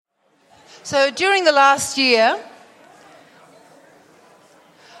So during the last year,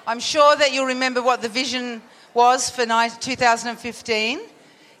 I'm sure that you'll remember what the vision was for 2015.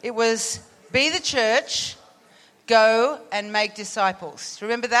 It was be the church, go and make disciples.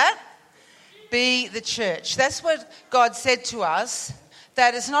 Remember that? Be the church. That's what God said to us,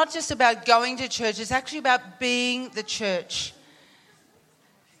 that it's not just about going to church, it's actually about being the church,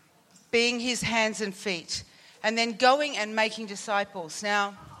 being his hands and feet, and then going and making disciples.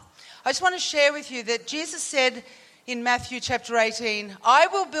 Now, I just want to share with you that Jesus said in Matthew chapter 18, I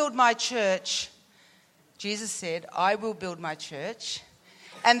will build my church. Jesus said, I will build my church,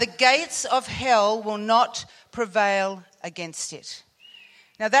 and the gates of hell will not prevail against it.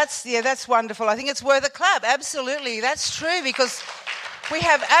 Now that's wonderful. I think it's worth a clap. Absolutely, that's true, because we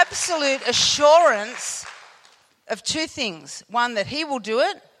have absolute assurance of two things. One, that he will do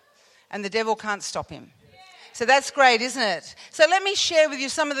it, and the devil can't stop him. So that's great, isn't it? So let me share with you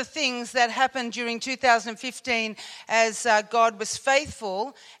some of the things that happened during 2015 as God was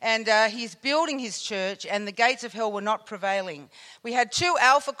faithful, and he's building his church, and the gates of hell were not prevailing. We had 2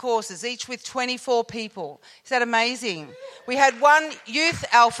 Alpha courses, each with 24 people. Is that amazing? We had 1 Youth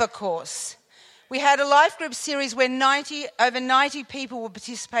Alpha course. We had a life group series where over 90 people were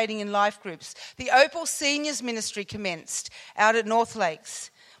participating in life groups. The Opal Seniors Ministry commenced out at North Lakes.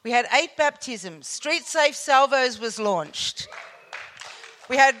 We had 8 baptisms. Street Safe Salvos was launched.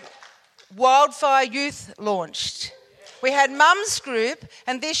 We had Wildfire Youth launched. We had Mums Group,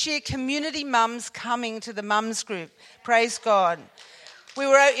 and this year Community Mums coming to the Mums Group. Praise God. We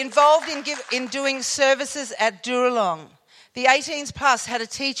were involved in doing services at Duralong. The 18s Plus had a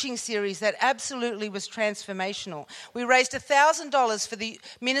teaching series that absolutely was transformational. We raised $1,000 for the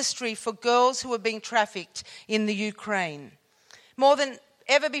ministry for girls who were being trafficked in the Ukraine. More than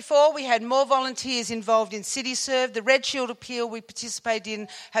ever before, we had more volunteers involved in City Serve. The Red Shield Appeal we participated in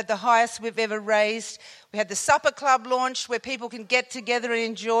had the highest we've ever raised. We had the Supper Club launched, where people can get together and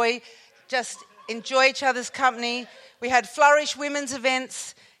enjoy each other's company. We had Flourish Women's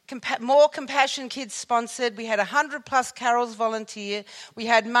events, more Compassion Kids sponsored. We had 100 plus carols volunteer. We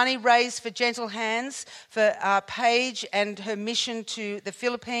had money raised for Gentle Hands for Paige and her mission to the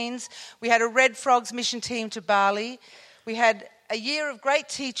Philippines. We had a Red Frogs mission team to Bali. We had a year of great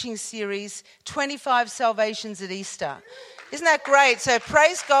teaching series, 25 salvations at Easter. Isn't that great? So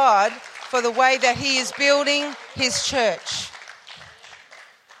praise God for the way that he is building his church.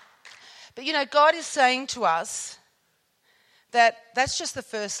 But you know, God is saying to us that that's just the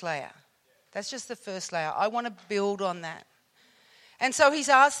first layer. That's just the first layer. I want to build on that. And so he's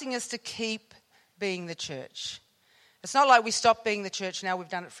asking us to keep being the church. It's not like we stopped being the church, now we've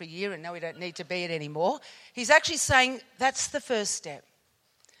done it for a year and now we don't need to be it anymore. He's actually saying that's the first step.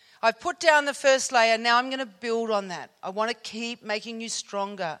 I've put down the first layer, now I'm going to build on that. I want to keep making you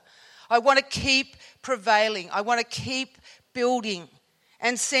stronger. I want to keep prevailing. I want to keep building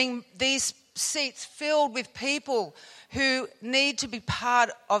and seeing these seats filled with people who need to be part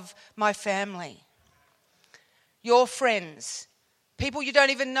of my family. Your friends, people you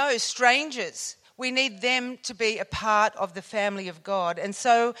don't even know, strangers. We need them to be a part of the family of God. And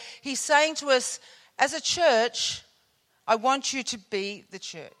so he's saying to us, as a church, I want you to be the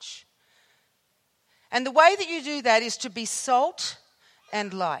church. And the way that you do that is to be salt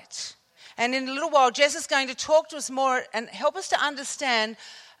and light. And in a little while, Jess is going to talk to us more and help us to understand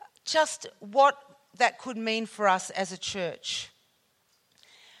just what that could mean for us as a church.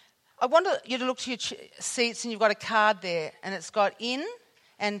 I want you to look to your seats, and you've got a card there, and it's got in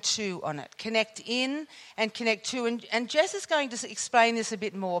and to on it. Connect in and connect to. And Jess is going to explain this a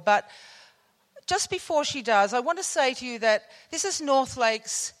bit more, but just before she does, I want to say to you that this is North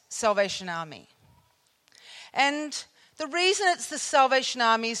Lakes Salvation Army. And the reason it's the Salvation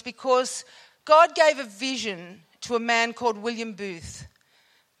Army is because God gave a vision to a man called William Booth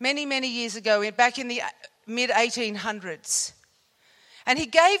many, many years ago, back in the mid-1800s. And he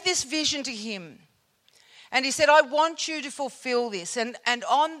gave this vision to him. And he said, I want you to fulfill this. And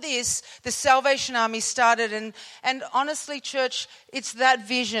on this, the Salvation Army started. And honestly, church, it's that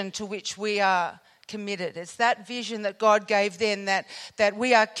vision to which we are committed. It's that vision that God gave then that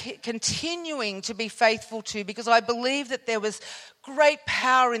we are continuing to be faithful to, because I believe that there was great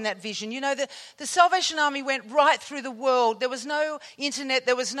power in that vision. You know, the Salvation Army went right through the world. There was no internet,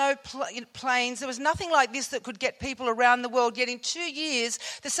 there was no planes, there was nothing like this that could get people around the world. Yet in 2 years,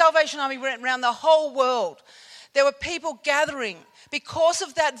 the Salvation Army went around the whole world. There were people gathering because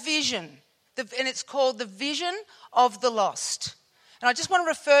of that vision, and it's called the Vision of the Lost. And I just want to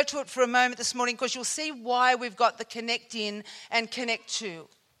refer to it for a moment this morning, because you'll see why we've got the connect in and connect to.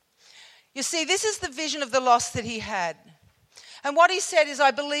 You see, this is the vision of the lost that he had. And what he said is,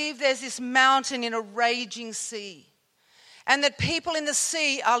 I believe there's this mountain in a raging sea, and that people in the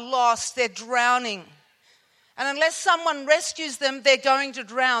sea are lost, they're drowning. And unless someone rescues them, they're going to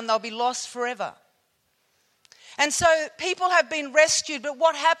drown, they'll be lost forever. And so people have been rescued, but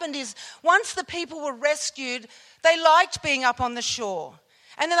what happened is, once the people were rescued, they liked being up on the shore.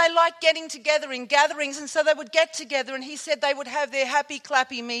 And then they liked getting together in gatherings, and so they would get together, and he said they would have their happy,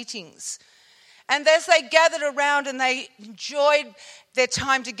 clappy meetings. And as they gathered around and they enjoyed their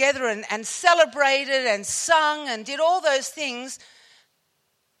time together and celebrated and sung and did all those things,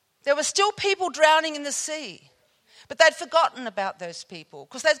 there were still people drowning in the sea. But they'd forgotten about those people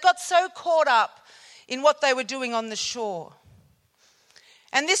because they'd got so caught up in what they were doing on the shore.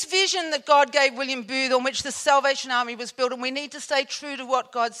 And this vision that God gave William Booth, on which the Salvation Army was built, and we need to stay true to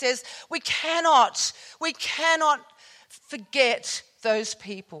what God says, we cannot forget those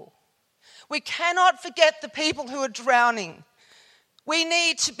people. We cannot forget the people who are drowning. We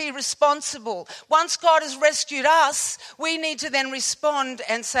need to be responsible. Once God has rescued us, we need to then respond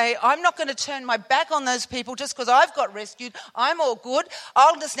and say, I'm not going to turn my back on those people just because I've got rescued. I'm all good.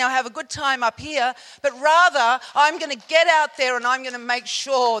 I'll just now have a good time up here. But rather, I'm going to get out there and I'm going to make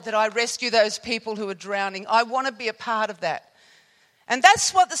sure that I rescue those people who are drowning. I want to be a part of that. And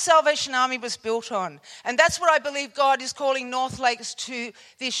that's what the Salvation Army was built on. And that's what I believe God is calling North Lakes to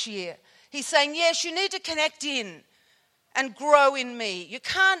this year. He's saying, yes, you need to connect in and grow in me. You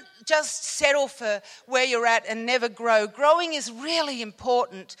can't just settle for where you're at and never grow. Growing is really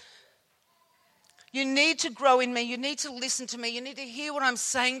important. You need to grow in me. You need to listen to me. You need to hear what I'm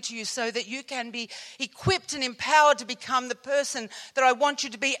saying to you so that you can be equipped and empowered to become the person that I want you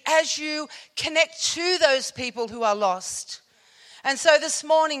to be as you connect to those people who are lost. And so this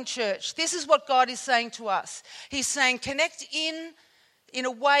morning, church, this is what God is saying to us. He's saying connect in a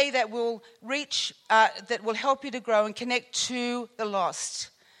way that will reach, that will help you to grow and connect to the lost.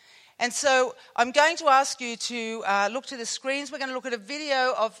 And so I'm going to ask you to look to the screens. We're going to look at a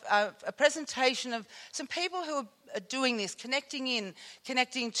video of a presentation of some people who are doing this, connecting in,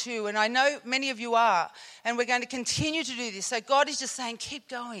 connecting to. And I know many of you are. And we're going to continue to do this. So God is just saying, keep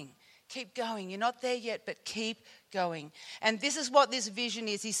going. Keep going. You're not there yet, but keep going. And this is what this vision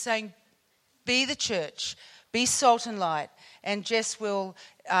is. He's saying, be the church. Be salt and light. And Jess will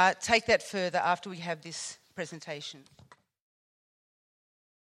take that further after we have this presentation.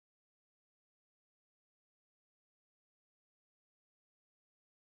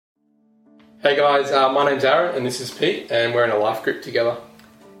 Hey guys, my name's Aaron and this is Pete, and we're in a life group together.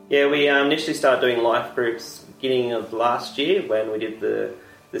 Yeah, we initially started doing life groups beginning of last year when we did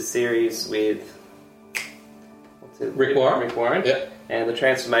the series with Rick Warren. Yeah. And the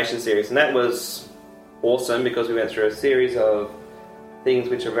transformation series, and that was awesome because we went through a series of things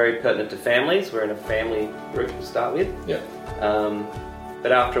which are very pertinent to families. We're in a family group to start with. Yeah.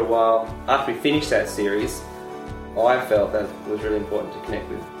 But after a while, after we finished that series, I felt that it was really important to connect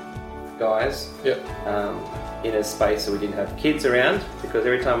with guys. Yeah. In a space so we didn't have kids around, because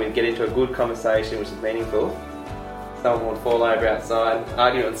every time we'd get into a good conversation which is meaningful, someone would fall over outside,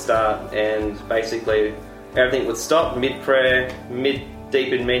 argument would start, and basically everything would stop mid-prayer,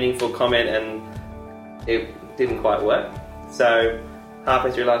 mid-deep and meaningful comment, and it didn't quite work. So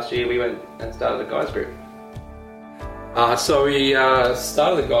halfway through last year we went and started a guys group. So we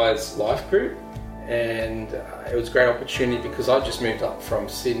started the guys life group, and it was a great opportunity because I just moved up from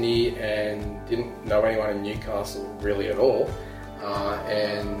Sydney and didn't know anyone in Newcastle really at all,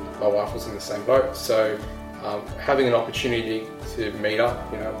 and my wife was in the same boat. So having an opportunity to meet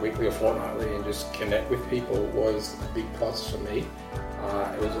up, weekly or fortnightly and just connect with people was a big plus for me.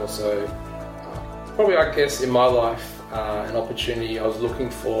 It was also probably, I guess, in my life, an opportunity. I was looking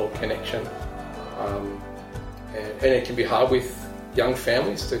for connection, and it can be hard with young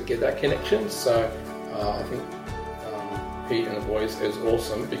families to get that connection. So I think Pete and the boys, it was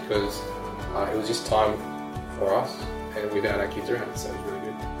awesome because it was just time for us and without our kids around, so it was really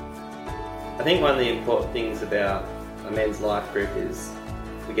good. I think one of the important things about a men's life group is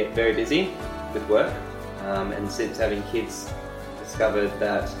we get very busy with work, and since having kids, discovered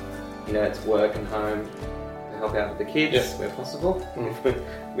that it's work and home to help out with the kids where possible.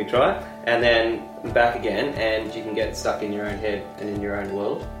 We try, and then back again, and you can get stuck in your own head and in your own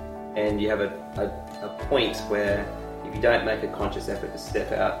world, and you have a point where if you don't make a conscious effort to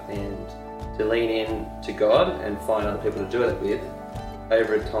step out and to lean in to God and find other people to do it with,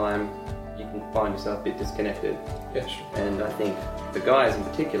 over time you can find yourself a bit disconnected. Yeah, sure. And I think for guys in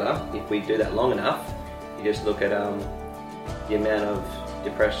particular, if we do that long enough, you just look at the amount of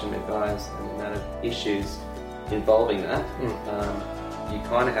depression with guys and the amount of issues involving that, you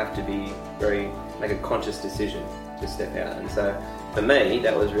kind of have to make a conscious decision to step out. And so for me,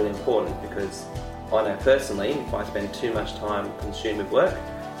 that was really important, because I know personally, if I spend too much time consumed with work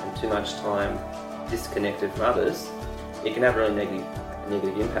and too much time disconnected from others, it can have a really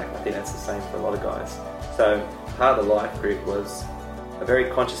negative impact. I think that's the same for a lot of guys. So part of the life group was a very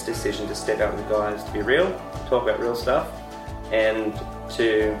conscious decision to step out with the guys, to be real, to talk about real stuff, and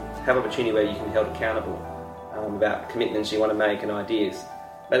to have an opportunity where you can be held accountable about commitments you want to make and ideas.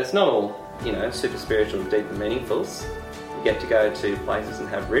 But it's not all, super spiritual, deep and meaningful. You get to go to places and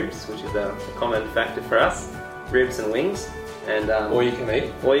have ribs, which is a common factor for us. Ribs and wings. And all you can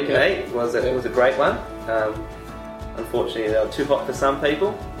eat. All you can eat. It was a great one. Unfortunately, they were too hot for some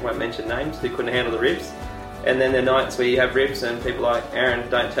people. I won't mention names, who couldn't handle the ribs. And then there are nights where you have ribs and people like Aaron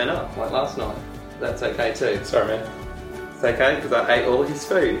don't turn up, like last night. That's okay too. Sorry, man. It's okay, because I ate all his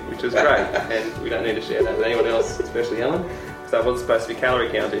food, which was great. And we don't need to share that with anyone else, especially Ellen, because I wasn't supposed to be calorie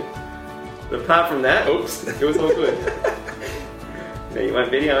counting. But apart from that, oops, it was all good. Now, you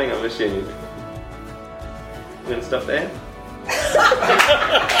weren't videoing, I'm assuming. You going to stop there?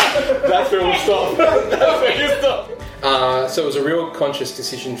 That's where we'll stop. That's where you stop. So it was a real conscious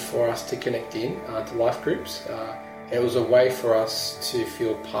decision for us to connect in to life groups. It was a way for us to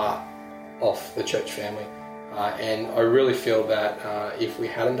feel part of the church family. And I really feel that if we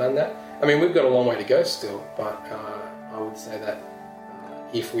hadn't done that, I mean, we've got a long way to go still, but I would say that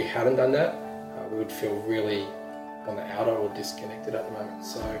if we hadn't done that, we would feel really on the outer or disconnected at the moment.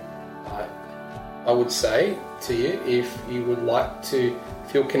 So I would say to you, if you would like to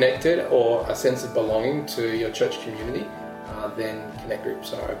feel connected or a sense of belonging to your church community, then connect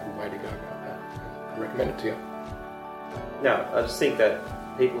groups are a good way to go about that. I recommend it to you. No, I just think that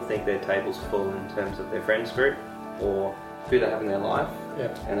people think their table's full in terms of their friends group or who they have in their life,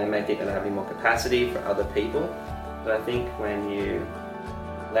 and they may think they don't have any more capacity for other people. But I think when you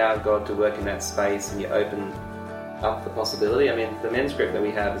allow God to work in that space and you open up the possibility, I mean, the men's group that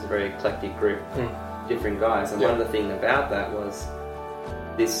we have is a very eclectic group, different guys, and one of the things about that was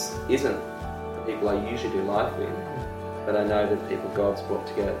this isn't the people I usually do life with, but I know that people God's brought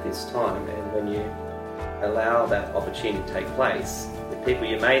together at this time, and when you allow that opportunity to take place, with people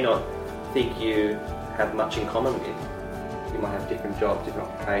you may not think you have much in common with, you might have different jobs, different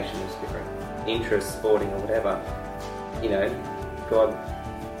occupations, different interests, sporting or whatever, God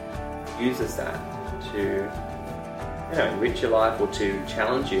uses that to enrich your life or to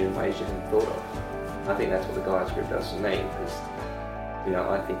challenge you in ways you hadn't thought of. I think that's what the guys group does for me, because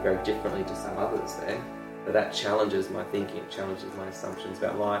I think very differently to some others there, but that challenges my thinking, it challenges my assumptions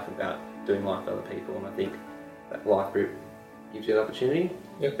about life, about doing life with other people, and I think that life group gives you that opportunity.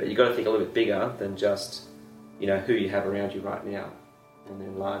 But you've got to think a little bit bigger than just who you have around you right now, and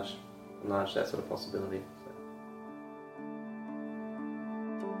enlarge that sort of possibility.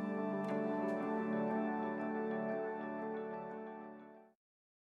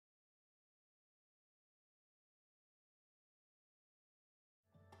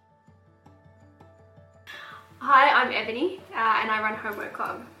 Hi, I'm Ebony and I run Homework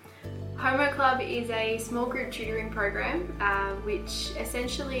Club. Homework Club is a small group tutoring program which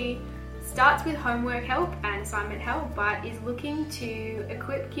essentially starts with homework help and assignment help, but is looking to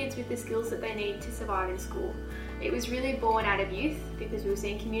equip kids with the skills that they need to survive in school. It was really born out of youth because we were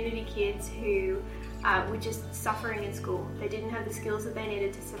seeing community kids who were just suffering in school. They didn't have the skills that they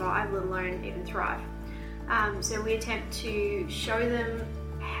needed to survive, let alone even thrive. So we attempt to show them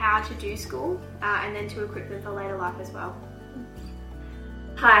how to do school and then to equip them for later life as well.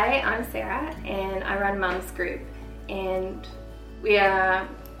 Hi, I'm Sarah and I run Mums Group, and we are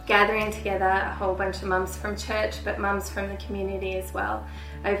gathering together a whole bunch of mums from church but mums from the community as well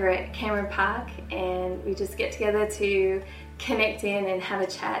over at Cameron Park, and we just get together to connect in and have a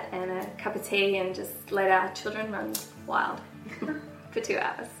chat and a cup of tea and just let our children run wild for 2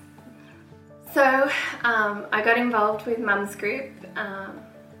 hours. So I got involved with Mums Group.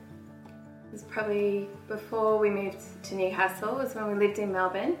 It was probably before we moved to Newcastle. It was when we lived in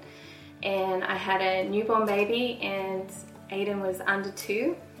Melbourne, and I had a newborn baby and Aiden was under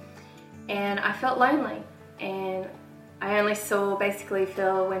 2, and I felt lonely, and I only saw basically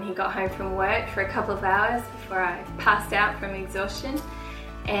Phil when he got home from work for a couple of hours before I passed out from exhaustion,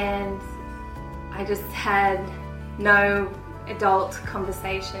 and I just had no adult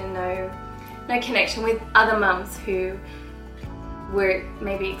conversation, no connection with other mums who were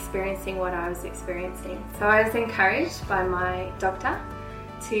maybe experiencing what I was experiencing. So I was encouraged by my doctor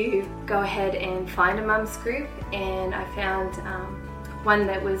to go ahead and find a mums group, and I found one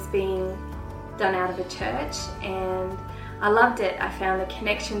that was being done out of a church, and I loved it. I found the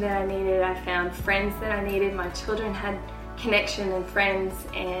connection that I needed, I found friends that I needed, my children had connection and friends,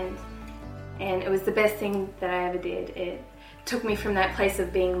 and And it was the best thing that I ever did. It took me from that place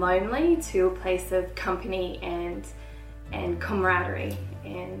of being lonely to a place of company and camaraderie.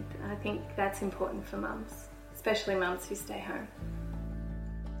 And I think that's important for mums, especially mums who stay home.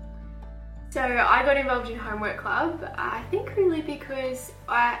 So I got involved in Homework Club, I think really because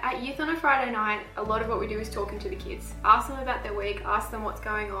at youth on a Friday night, a lot of what we do is talking to the kids. Ask them about their week, ask them what's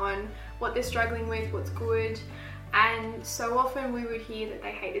going on, what they're struggling with, what's good. And so often we would hear that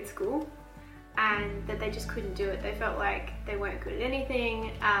they hated school and that they just couldn't do it. They felt like they weren't good at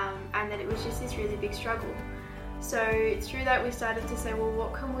anything, and that it was just this really big struggle. So through that we started to say, well,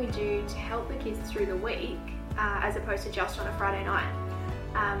 what can we do to help the kids through the week as opposed to just on a Friday night?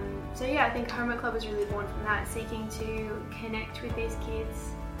 So yeah, I think Homework Club was really born from that, seeking to connect with these kids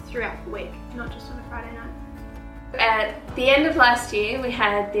throughout the week, not just on a Friday night. At the end of last year, we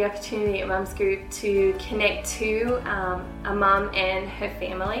had the opportunity at Mums Group to connect to a mum and her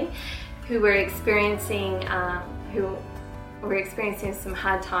family who were experiencing some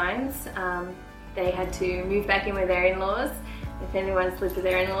hard times. They had to move back in with their in-laws. If anyone's lived with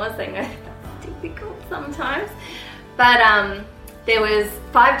their in-laws, they know that's difficult sometimes. But there was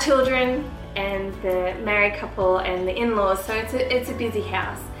 5 children and the married couple and the in-laws, so it's a busy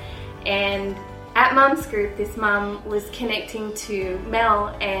house. And at Mums Group, this mum was connecting to Mel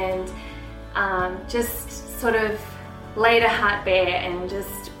and just sort of laid her heart bare and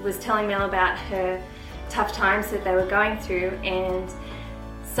just was telling Mel about her tough times that they were going through. And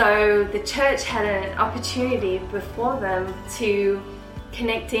so the church had an opportunity before them to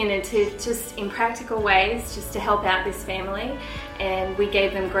connect in and to just in practical ways just to help out this family. And we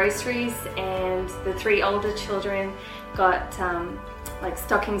gave them groceries, and the 3 older children got like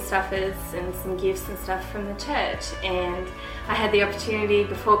stocking stuffers and some gifts and stuff from the church. And I had the opportunity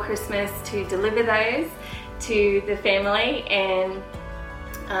before Christmas to deliver those to the family, and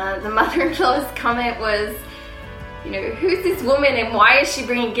the mother-in-law's comment was, you know, who's this woman and why is she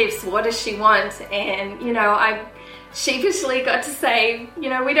bringing gifts? What does she want? And, you know, I sheepishly got to say, you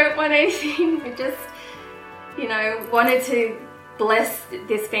know, we don't want anything. We just, you know, wanted to bless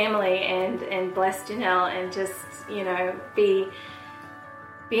this family and bless Janelle and just, you know, be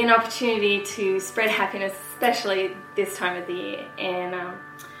an opportunity to spread happiness, especially this time of the year. And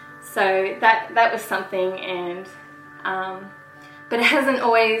so that was something. And but it hasn't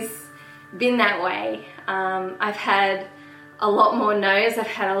always been that way. I've had a lot more no's. I've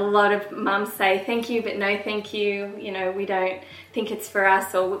had a lot of mums say thank you, but no thank you. You know, we don't think it's for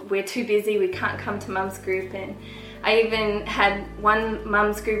us, or we're too busy, we can't come to Mums Group. And I even had one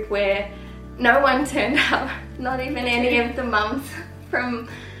Mums Group where no one turned up, not even any of the mums from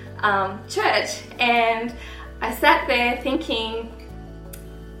church. And I sat there thinking,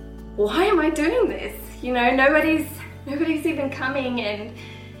 why am I doing this? You know, nobody's even coming, and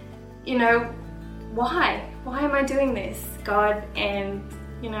you know, why am I doing this, God? And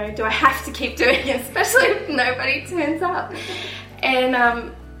you know, do I have to keep doing it, especially if nobody turns up?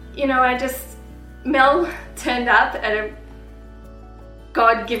 And you know, Mel turned up at a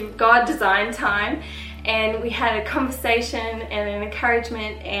God designed time, and we had a conversation and an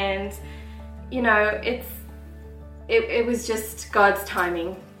encouragement, and you know, it was just God's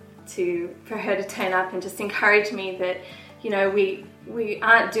timing for her to turn up and just encourage me that, you know, we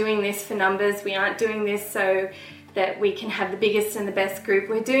aren't doing this for numbers, we aren't doing this so that we can have the biggest and the best group.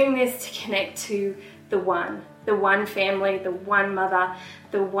 We're doing this to connect to the one family, the one mother,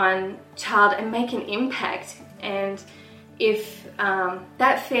 the one child, and make an impact. And if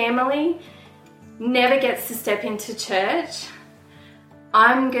that family never gets to step into church,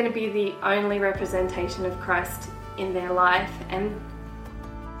 I'm going to be the only representation of Christ in their life, and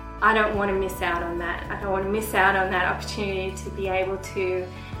I don't want to miss out on that. I don't want to miss out on that opportunity to be able to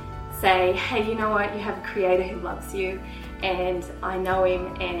say, hey, you know what, you have a creator who loves you, and I know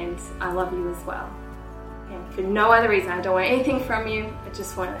him, and I love you as well. And for no other reason, I don't want anything from you, I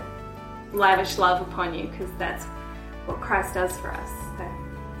just want to lavish love upon you, because that's what Christ does for us. So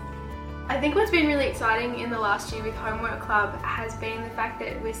I think what's been really exciting in the last year with Homework Club has been the fact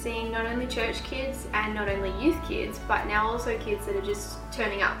that we're seeing not only church kids and not only youth kids, but now also kids that are just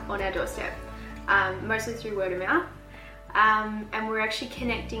turning up on our doorstep, mostly through word of mouth. And we're actually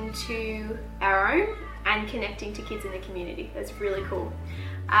connecting to our own and connecting to kids in the community. That's really cool.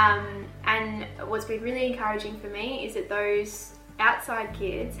 And what's been really encouraging for me is that those outside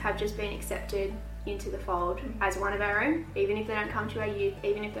kids have just been accepted into the fold as one of our own. Even if they don't come to our youth,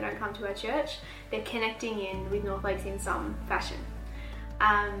 even if they don't come to our church, they're connecting in with North Lakes in some fashion.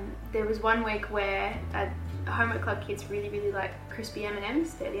 There was one week where Homework Club kids really like crispy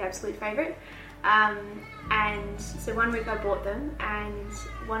M&Ms. They're the absolute favourite. And so one week I bought them, and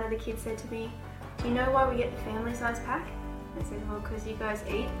one of the kids said to me, "Do you know why we get the family size pack?" I said, "Well, because you guys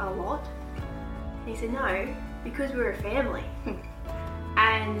eat a lot." And he said, "No, because we're a family."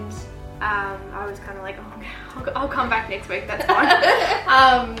 And I was kind of like, "Oh, I'll come back next week, that's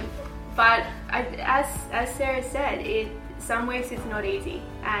fine." But as Sarah said, some weeks it's not easy,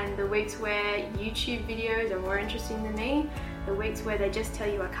 and the weeks where YouTube videos are more interesting than me, the weeks where they just tell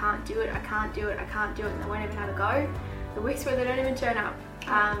you I can't do it, and they won't even have a go, the weeks where they don't even turn up.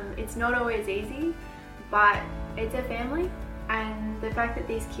 It's not always easy, but it's a family, and the fact that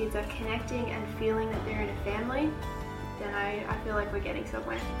these kids are connecting and feeling that they're in a family, then I feel like we're getting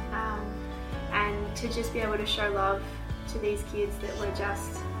somewhere. And to just be able to show love to these kids that we're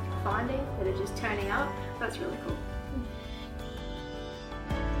just finding, that are just turning up, that's really cool.